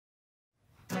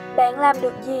Bạn làm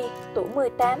được gì tuổi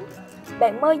 18?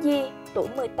 Bạn mơ gì tuổi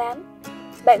 18?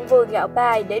 Bạn vừa gạo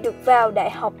bài để được vào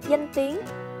đại học danh tiếng.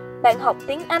 Bạn học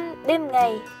tiếng Anh đêm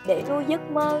ngày để nuôi giấc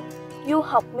mơ du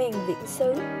học miền viễn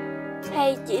xứ.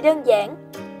 Hay chỉ đơn giản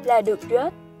là được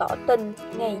rớt tỏ tình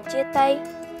ngày chia tay?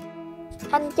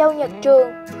 Anh Châu Nhật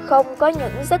Trường không có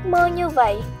những giấc mơ như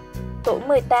vậy. Tuổi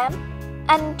 18,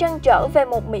 anh trăn trở về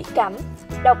một mỹ cảm,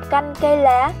 độc canh cây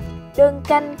lá, đơn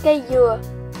canh cây dừa.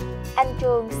 Anh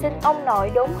Trường xin ông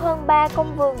nội đốn hơn 3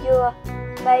 công vườn dừa,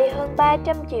 vay hơn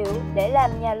 300 triệu để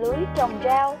làm nhà lưới trồng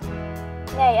rau.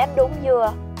 Ngày anh đốn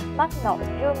dừa, mắt nội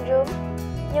rơm rớm,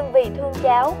 nhưng vì thương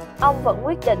cháu, ông vẫn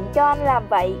quyết định cho anh làm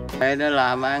vậy. Để nó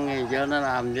làm ăn thì cho nó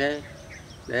làm chứ,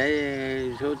 để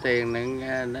số tiền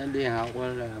nó đi học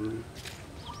làm.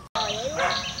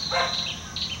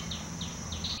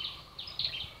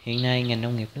 Hiện nay ngành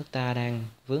nông nghiệp nước ta đang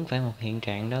vướng phải một hiện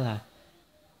trạng, đó là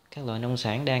các loại nông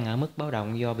sản đang ở mức báo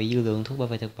động do bị dư lượng thuốc bảo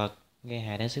vệ thực vật gây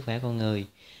hại đến sức khỏe con người.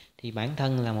 Thì bản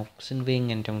thân là một sinh viên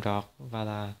ngành trồng trọt và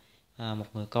là một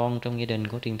người con trong gia đình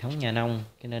của truyền thống nhà nông,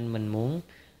 cho nên mình muốn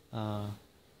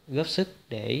góp sức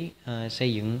để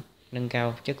xây dựng, nâng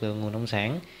cao chất lượng nguồn nông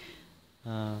sản,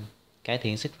 cải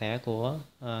thiện sức khỏe của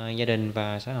gia đình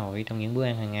và xã hội trong những bữa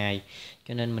ăn hàng ngày.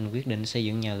 Cho nên mình quyết định xây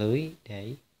dựng nhà lưới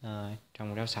để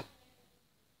trồng rau sạch.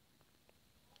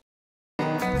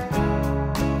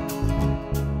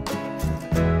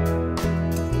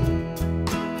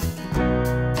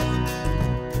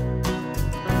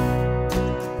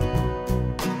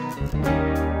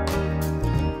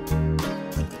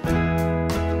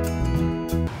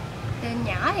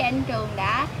 Anh Trường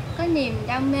đã có niềm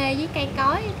đam mê với cây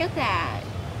cối rất là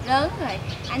lớn rồi.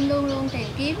 Anh luôn luôn tìm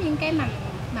kiếm những cái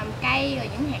mầm cây rồi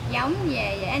những hạt giống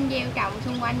về để anh gieo trồng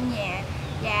xung quanh nhà.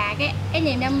 Và cái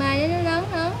niềm đam mê đó nó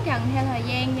lớn dần theo thời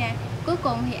gian, và cuối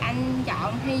cùng thì anh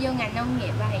chọn thi vô ngành nông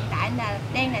nghiệp và hiện tại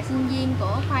đang là sinh viên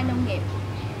của khoa nông nghiệp.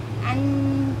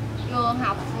 Anh vừa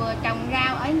học vừa trồng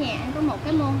rau ở nhà. Anh có một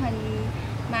cái mô hình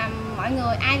mà mọi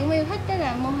người ai cũng yêu thích, đó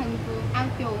là mô hình vườn ao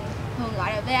chuồng, thường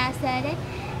gọi là VAC đấy.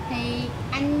 Thì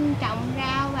anh trồng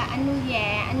rau và anh nuôi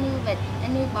gà, anh nuôi vịt,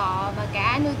 anh nuôi bò và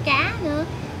cả nuôi cá nữa.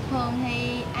 Thường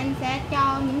thì anh sẽ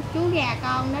cho những chú gà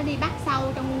con nó đi bắt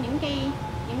sâu trong những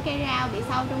cây rau bị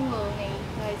sâu trong vườn này.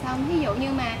 Rồi xong ví dụ như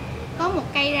mà có một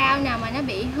cây rau nào mà nó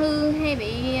bị hư hay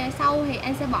bị sâu thì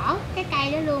anh sẽ bỏ cái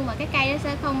cây đó luôn, mà cái cây đó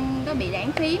sẽ không có bị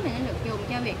lãng phí mà nó được dùng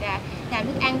cho việc là làm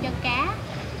thức ăn cho cá.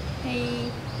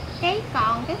 Thì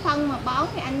còn cái phân mà bón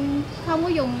thì anh không có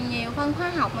dùng nhiều phân hóa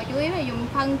học, mà chủ yếu là dùng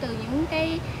phân từ những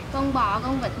cái con bò,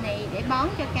 con vịt này để bón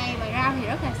cho cây. Và rau thì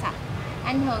rất là sạch.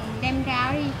 Anh thường đem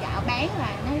rau đi chợ bán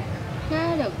và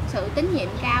nó được sự tín nhiệm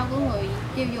cao của người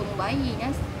tiêu dùng, bởi vì nó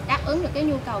đáp ứng được cái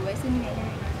nhu cầu vệ sinh ngày nay.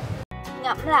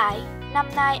 Ngẫm lại, năm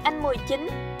nay anh 19,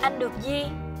 anh được gì?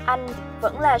 Anh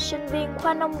vẫn là sinh viên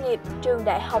khoa nông nghiệp trường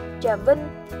đại học Trà Vinh,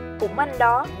 cũng anh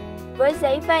đó, với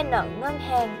giấy vay nợ ngân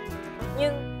hàng.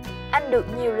 Nhưng anh được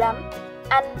nhiều lắm.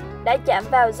 Anh đã chạm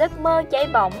vào giấc mơ cháy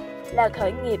bỏng là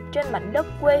khởi nghiệp trên mảnh đất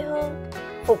quê hương,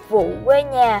 phục vụ quê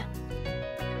nhà.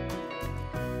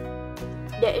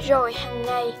 Để rồi hàng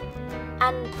ngày,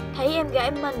 anh thấy em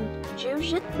gái mình ríu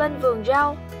rít bên vườn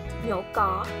rau, nhổ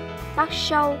cỏ, bắt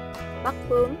sâu, bắt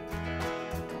bướm.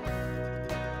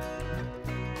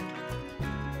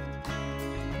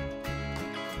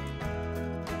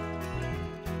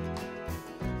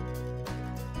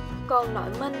 Còn nội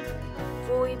Minh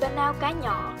vui bên ao cá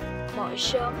nhỏ mỗi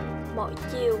sớm mỗi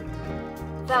chiều.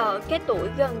 Và ở cái tuổi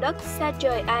gần đất xa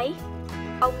trời ấy,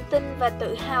 ông tin và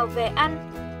tự hào về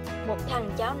anh, một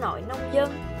thằng cháu nội nông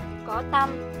dân, có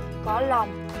tâm, có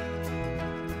lòng,